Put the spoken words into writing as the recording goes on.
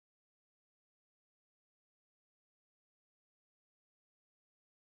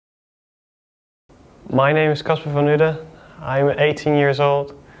My name is Casper van Uden. I'm 18 years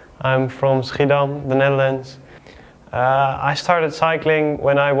old. I'm from Schiedam, the Netherlands. I started cycling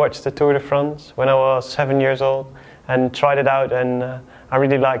when I watched the Tour de France when I was 7 years old and tried it out, and I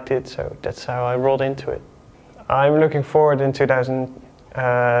really liked it, so that's how I rolled into it. I'm looking forward in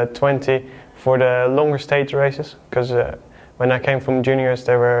 2020 for the longer stage races, because when I came from juniors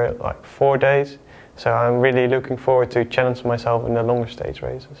there were like 4 days, so I'm really looking forward to challenge myself in the longer stage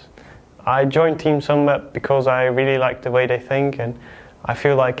races. I joined Team Sunweb because I really like the way they think, and I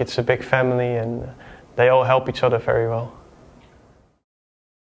feel like it's a big family and they all help each other very well.